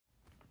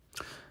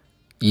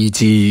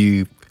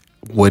YouTube,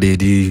 what it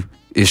do?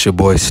 It's your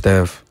boy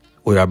Steph.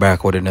 We are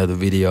back with another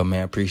video,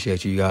 man.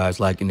 Appreciate you guys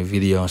liking the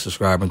video and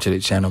subscribing to the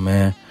channel,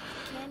 man.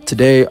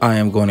 Today, I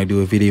am going to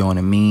do a video on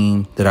a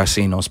meme that I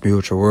seen on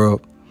Spiritual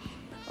World.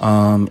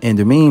 And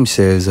the meme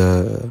says,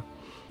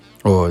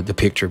 or the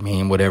picture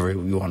meme, whatever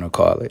you want to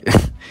call it.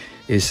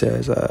 It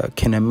says,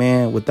 can a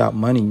man without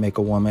money make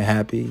a woman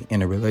happy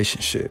in a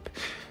relationship?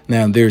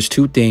 Now, there's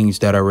two things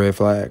that are red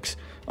flags.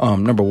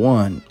 Number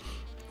one,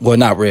 well,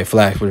 not red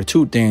flags, but the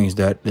two things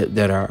that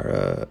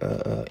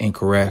are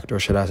incorrect, or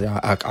should I say,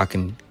 I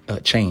can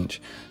change.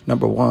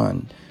 Number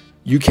one,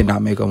 you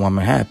cannot make a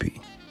woman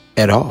happy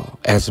at all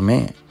as a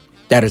man.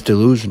 That is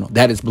delusional.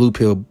 That is blue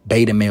pill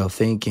beta male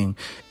thinking.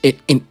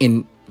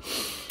 In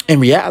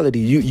reality,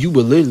 you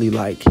will literally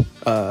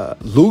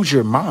lose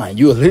your mind.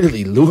 You will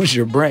literally lose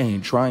your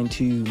brain trying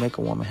to make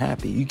a woman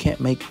happy. You can't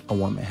make a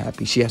woman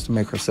happy. She has to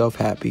make herself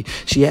happy.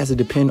 She has to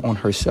depend on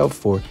herself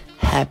for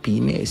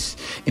happiness.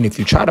 And if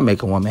you try to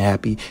make a woman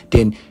happy,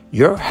 then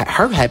her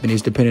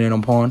happiness dependent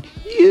upon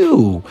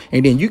you.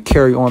 And then you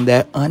carry on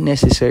that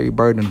unnecessary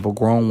burden of a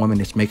grown woman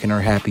that's making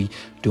her happy,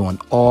 doing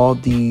all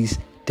these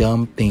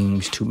dumb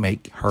things to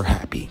make her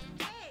happy.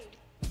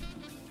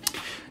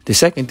 The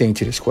second thing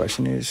to this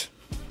question is,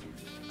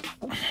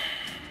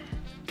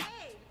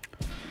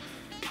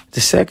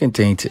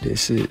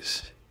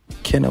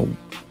 can a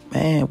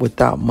man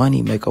without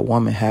money make a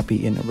woman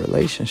happy in a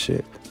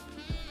relationship?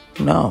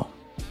 No.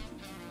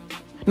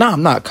 Now,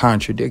 I'm not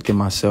contradicting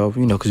myself,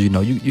 because, you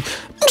Stefan,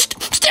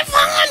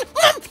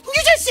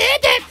 you just said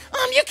that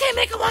you can't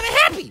make a woman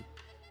happy.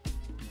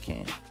 You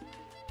can't.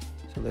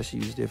 So let's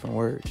use different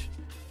words.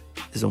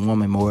 Is a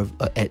woman more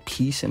at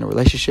peace in a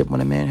relationship when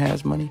a man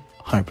has money?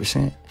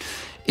 100%.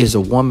 Is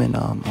a woman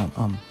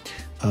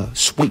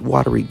sweet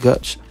watery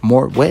guts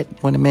more wet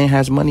when a man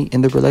has money in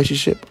the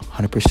relationship?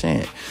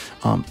 100%.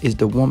 Is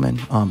the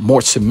woman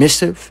more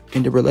submissive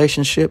in the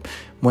relationship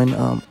when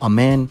a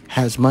man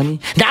has money?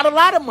 Not a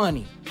lot of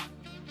money.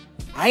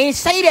 I ain't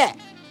say that.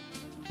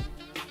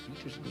 You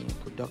just being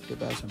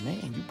productive as a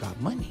man. You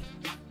got money.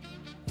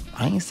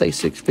 I ain't say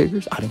 6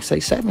 figures. I didn't say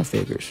 7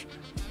 figures.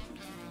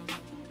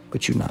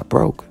 But you're not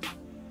broke.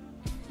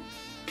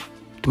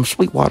 Them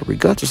sweet watery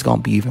guts is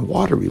gonna be even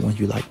watery when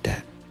you like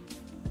that.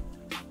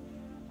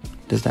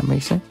 Does that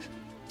make sense?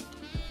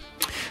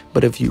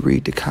 But if you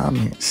read the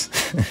comments,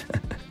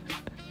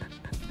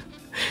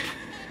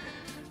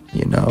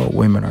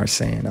 women are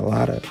saying a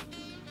lot of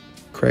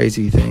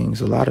crazy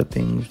things, a lot of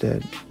things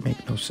that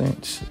make no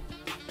sense.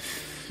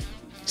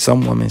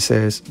 Some woman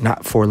says,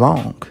 not for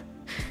long.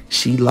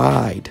 She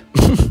lied.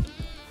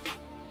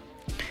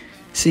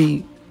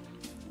 See,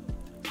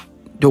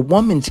 the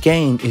woman's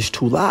game is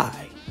to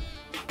lie.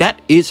 That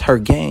is her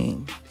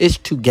game. It's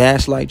to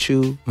gaslight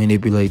you,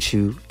 manipulate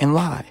you, and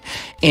lie.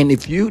 And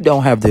if you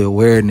don't have the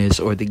awareness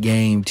or the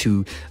game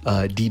to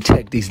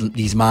detect these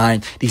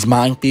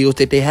minefields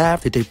that they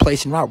have, that they're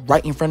placing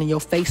right in front of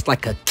your face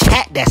like a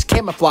cat that's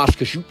camouflaged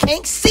because you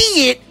can't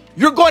see it,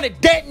 you're going to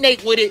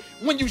detonate with it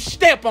when you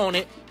step on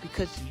it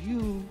because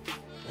you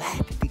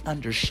lack the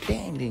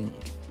understanding.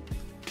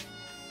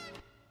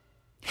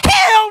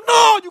 Hell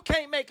no, you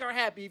can't make her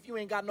happy if you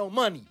ain't got no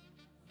money.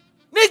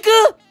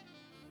 Nigga!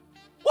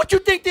 What you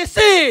think this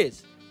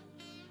is?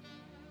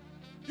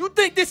 You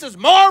think this is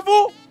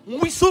Marvel when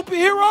we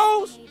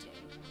superheroes?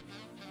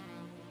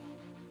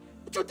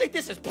 What you think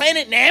this is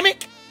Planet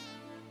Namek?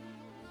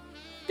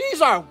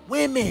 These are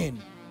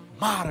women,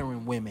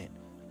 modern women.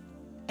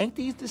 Ain't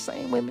these the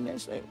same women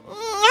that say,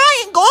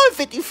 I ain't going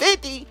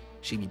 50-50?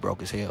 She be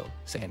broke as hell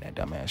saying that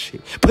dumbass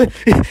shit. But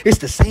it's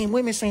the same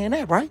women saying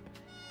that, right?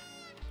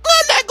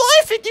 I'm not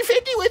going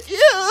 50-50 with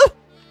you.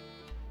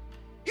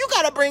 You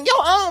got to bring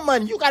your own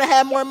money. You got to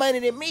have more money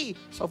than me.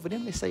 So for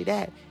them to say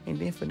that, and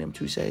then for them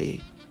to say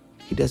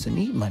he doesn't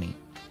need money,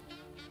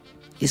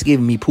 it's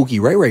giving me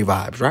Pookie Ray Ray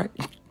vibes, right?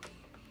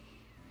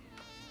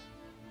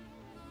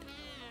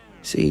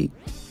 See,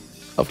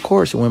 of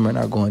course women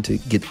are going to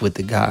get with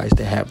the guys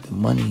that have the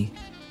money.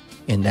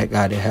 And that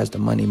guy that has the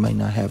money might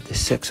not have the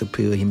sex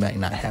appeal. He might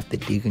not have the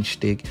dig and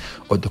stick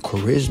or the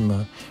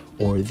charisma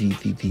or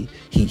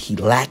he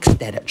lacks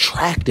that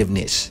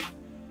attractiveness.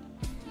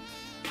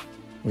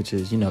 Which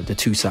is, the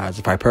two sides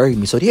of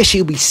hypergamy. So yeah,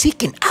 she'll be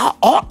seeking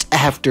out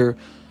after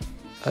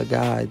a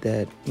guy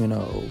that,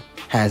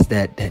 has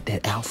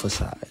that alpha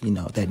side,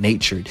 that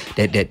nature,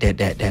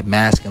 that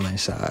masculine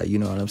side, you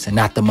know what I'm saying?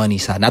 Not the money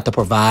side, not the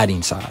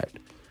providing side.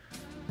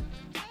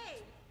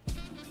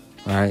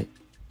 All right?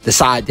 The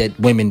side that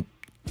women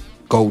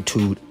go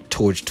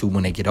towards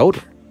when they get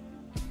older.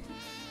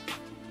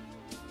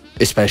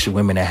 Especially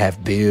women that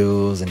have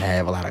bills and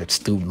have a lot of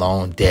student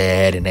loan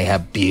debt and they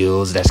have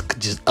bills that's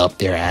just up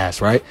their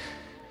ass, right?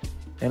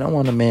 They don't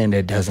want a man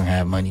that doesn't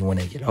have money when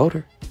they get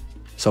older.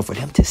 So for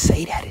them to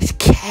say that is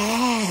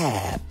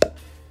cap.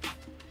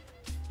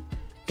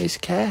 It's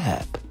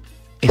cap.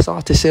 It's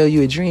all to sell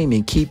you a dream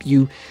and keep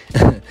you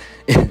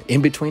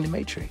in between the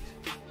matrix.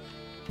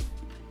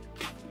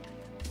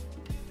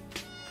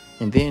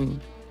 And then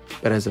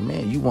But as a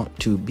man, you want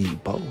to be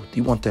both.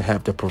 You want to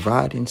have the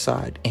providing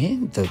side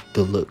and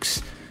the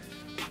looks.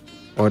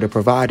 Or the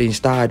providing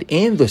side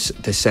and the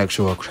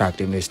sexual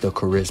attractiveness, the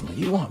charisma.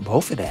 You want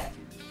both of that.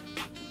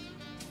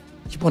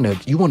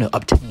 You want to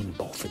obtain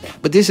both of that.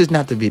 But this is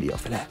not the video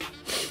for that.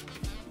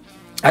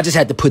 I just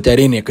had to put that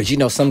in there because, you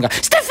know, some guy,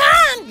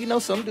 Stefan, you know,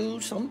 some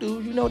dudes,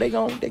 you know, they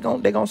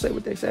gon' say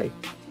what they say.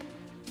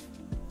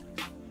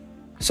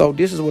 So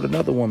this is what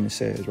another woman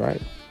says,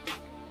 right?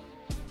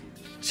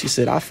 She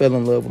said, I fell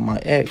in love with my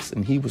ex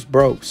and he was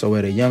broke. So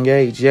at a young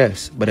age,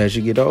 yes. But as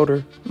you get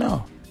older,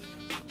 no.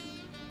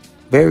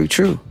 Very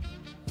true.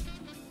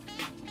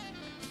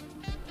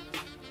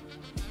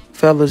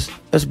 Fellas,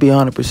 let's be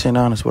 100%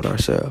 honest with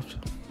ourselves.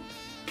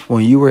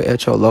 When you were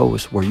at your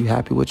lowest, were you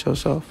happy with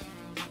yourself?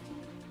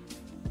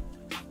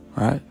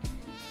 Right?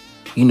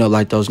 You know,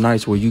 like those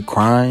nights where you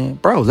crying.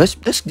 Bro, this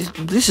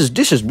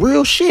is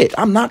real shit.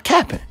 I'm not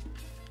capping.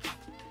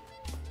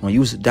 When you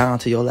was down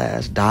to your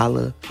last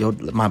dollar,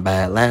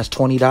 last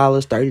 $20,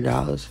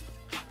 $30,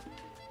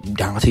 you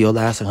down to your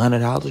last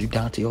 $100, you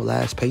down to your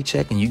last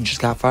paycheck, and you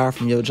just got fired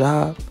from your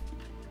job.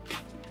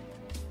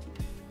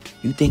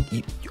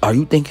 Are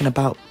you thinking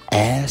about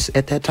ass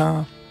at that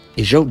time?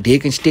 Is your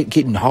dick and stick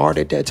getting hard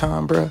at that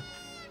time, bro?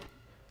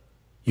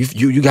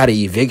 You got an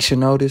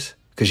eviction notice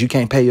because you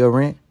can't pay your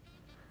rent?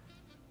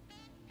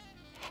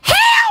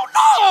 Hell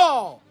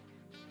no!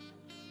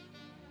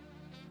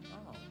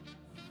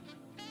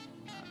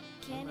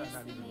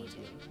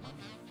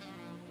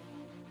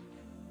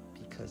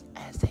 Because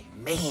as a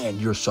man,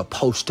 you're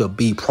supposed to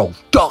be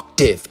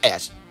productive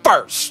as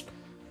first.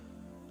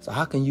 So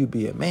how can you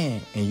be a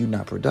man and you're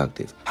not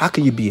productive? How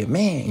can you be a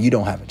man and you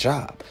don't have a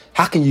job?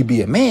 How can you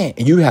be a man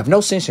and you have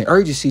no sense and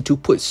urgency to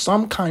put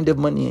some kind of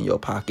money in your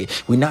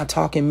pocket? We're not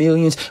talking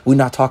millions. We're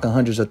not talking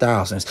hundreds of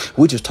thousands.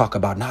 We just talk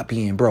about not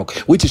being broke.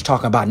 We just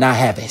talking about not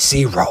having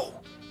zero.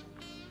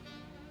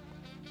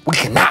 We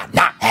cannot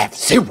not have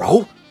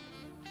zero.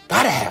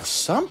 Gotta have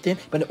something,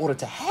 but in order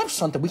to have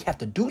something, we have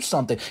to do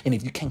something. And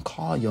if you can't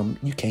call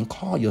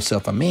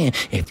yourself a man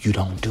if you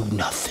don't do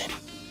nothing.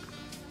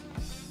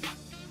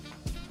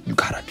 You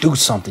gotta do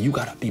something. You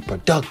gotta be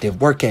productive.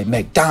 Work at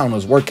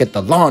McDonald's. Work at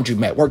the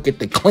laundromat. Work at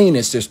the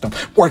cleaning system.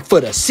 Work for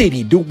the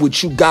city. Do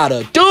what you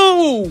gotta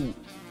do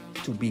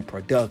to be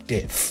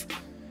productive.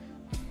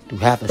 To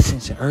have a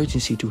sense of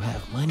urgency to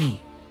have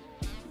money.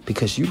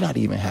 Because you're not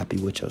even happy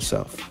with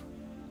yourself.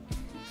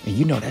 And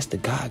you know that's the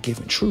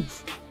God-given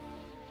truth.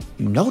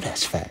 You know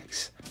that's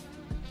facts.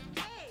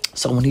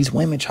 So when these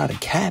women try to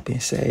cap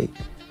and say,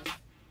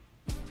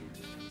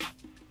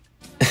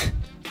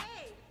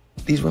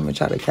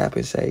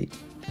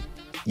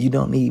 you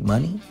don't need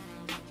money,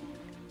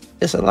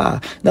 it's a lie.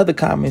 Another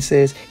comment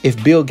says,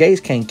 if Bill Gates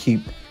can't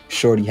keep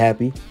Shorty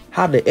happy,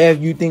 how the F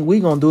you think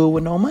we gonna do it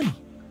with no money?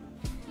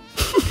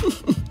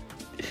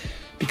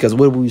 Because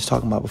what we was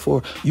talking about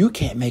before, you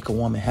can't make a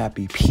woman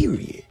happy,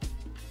 period.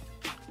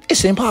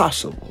 It's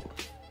impossible.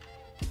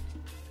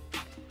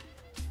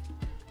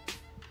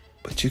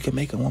 But you can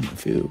make a woman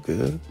feel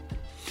good.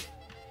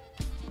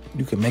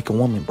 You can make a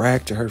woman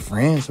brag to her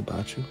friends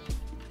about you.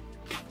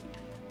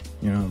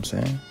 You know what I'm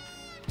saying?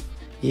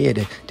 Yeah,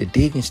 the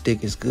dig and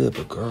stick is good,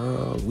 but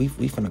girl, we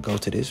finna go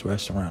to this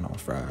restaurant on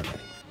Friday.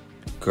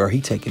 Girl,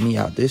 he taking me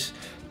out this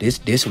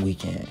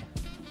weekend.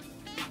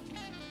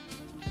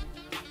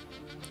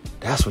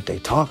 That's what they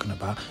talking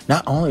about.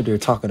 Not only they're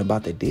talking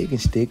about the dig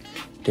and stick,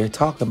 they're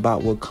talking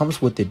about what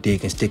comes with the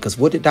dig and stick. Because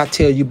what did I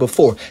tell you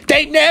before?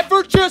 They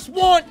never just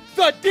want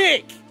the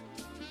dick.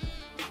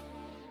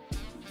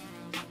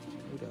 You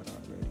knew that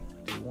already.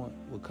 They want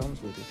what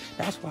comes with it.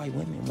 That's why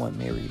women want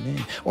married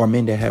men or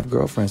men that have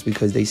girlfriends,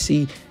 because they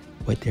see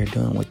what they're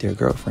doing with their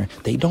girlfriend.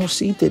 They don't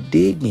see the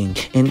digging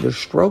and the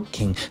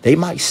stroking. They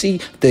might see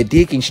the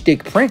dig and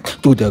stick print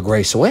through the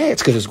gray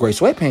sweats because it's gray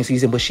sweatpants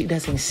season, but she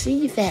doesn't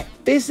see that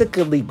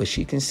physically, but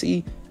she can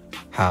see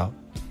how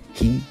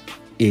he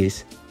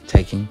is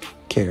taking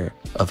care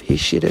of his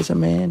shit as a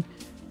man.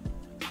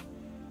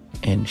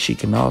 And she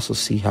can also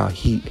see how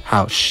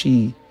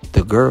she,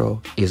 the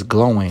girl, is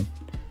glowing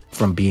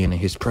from being in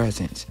his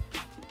presence.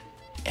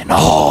 And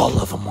all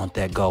of them want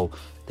that glow.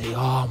 They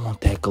all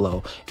want that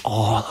glow.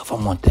 All of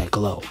them want that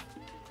glow.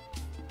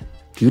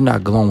 You're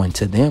not glowing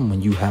to them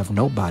when you have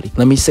nobody.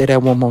 Let me say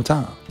that one more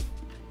time.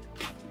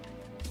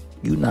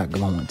 You're not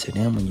glowing to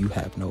them when you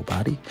have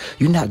nobody.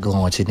 You're not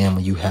glowing to them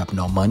when you have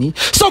no money.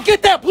 So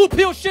get that blue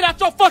pill shit out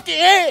your fucking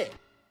head,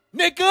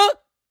 nigga.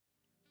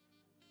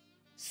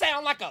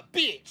 Sound like a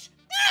bitch.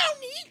 I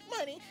don't need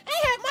money.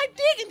 I have my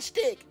digging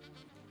stick.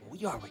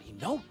 We already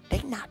know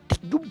they not.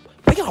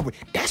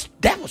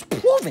 That was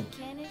proven.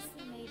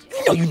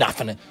 You know you're not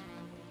finna.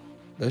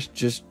 Let's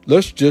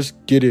just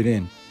get it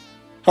in.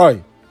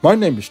 Hi, my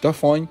name is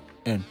Stefan,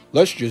 and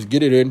let's just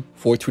get it in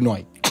for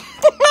tonight.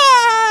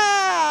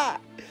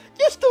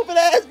 You stupid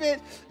ass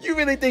bitch. You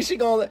really think she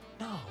gonna let?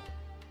 No.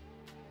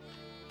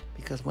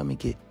 Because women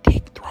get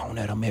dick thrown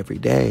at them every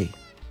day.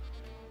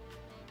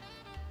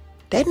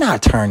 They're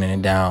not turning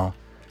it down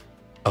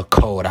a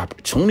cold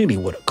opportunity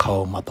with a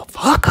cold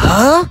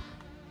motherfucker.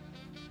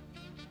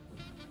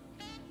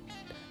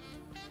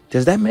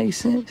 Does that make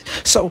sense?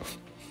 So,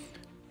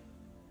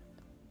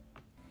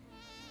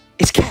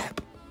 it's cap.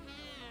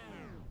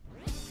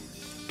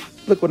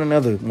 Look what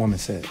another woman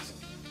says.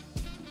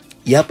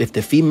 Yep, if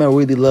the female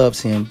really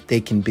loves him,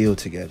 they can build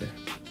together.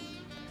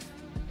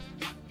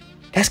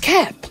 That's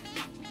cap.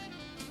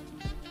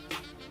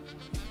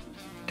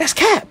 That's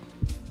cap.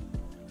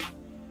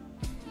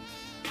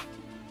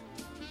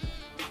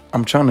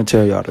 I'm trying to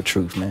tell y'all the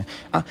truth, man.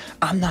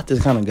 I'm not the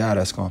kind of guy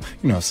that's going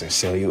to,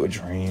 sell you a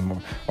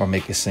dream or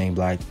make it seem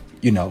like,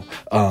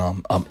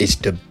 it's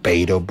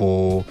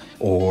debatable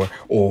or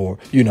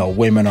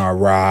women are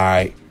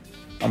right.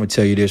 I'm going to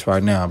tell you this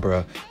right now,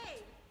 bro.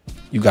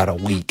 You got a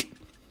week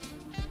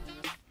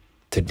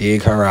to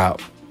dig her out.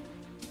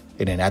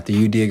 And then after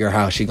you dig her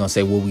out, she going to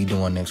say, what we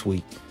doing next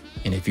week?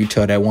 And if you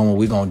tell that woman,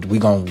 I'm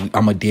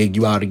going to dig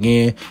you out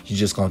again, you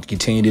just going to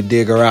continue to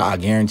dig her out, I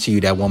guarantee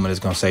you that woman is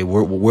going to say,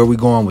 where we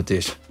going with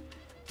this?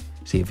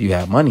 See, if you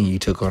have money and you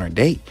took her on a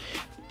date,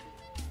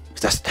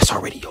 that's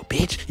already your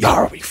bitch. Y'all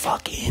already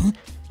fucking.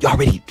 Y'all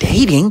already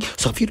dating.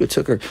 So if you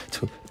took her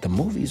to the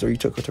movies or you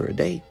took her to a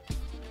date,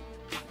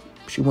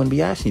 she wouldn't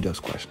be asking you those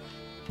questions.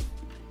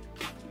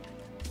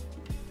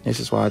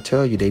 This is why I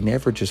tell you, they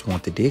never just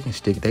want the dig and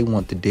stick. They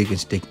want the dig and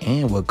stick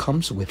and what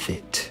comes with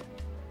it.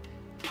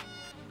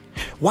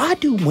 Why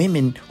do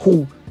women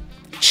who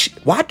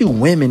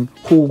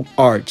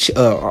are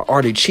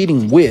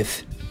cheating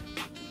with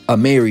a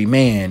married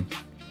man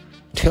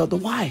tell the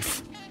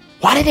wife?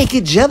 Why do they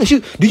get jealous?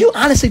 Do you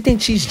honestly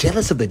think she's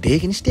jealous of the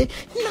dig and stick?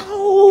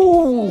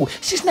 No,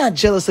 she's not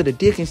jealous of the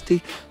dig and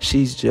stick.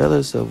 She's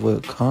jealous of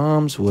what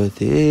comes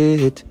with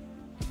it.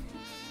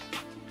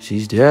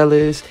 She's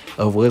jealous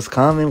of what's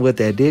coming with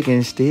that dig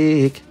and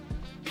stick.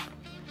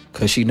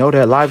 Cause she know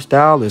that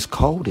lifestyle is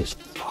cold as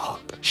fuck.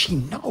 She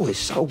know it's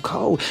so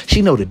cold.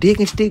 She know the dig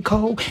and stick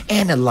cold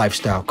and the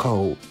lifestyle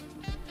cold.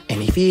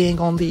 And if he ain't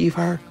gonna leave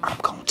her, I'm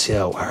gonna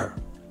tell her.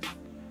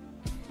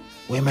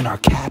 Women are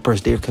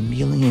cappers. They're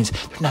chameleons.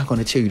 They're not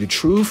gonna tell you the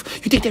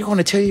truth. You think they're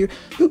gonna tell you?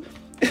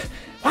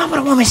 Why would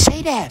a woman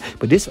say that?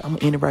 But this, I'm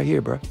gonna end it right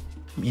here, bro.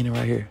 I'm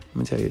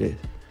gonna tell you this.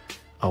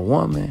 A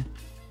woman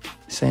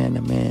saying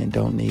a man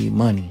don't need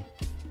money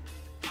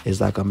is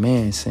like a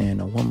man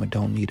saying a woman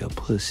don't need a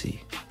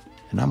pussy.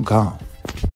 And I'm gone.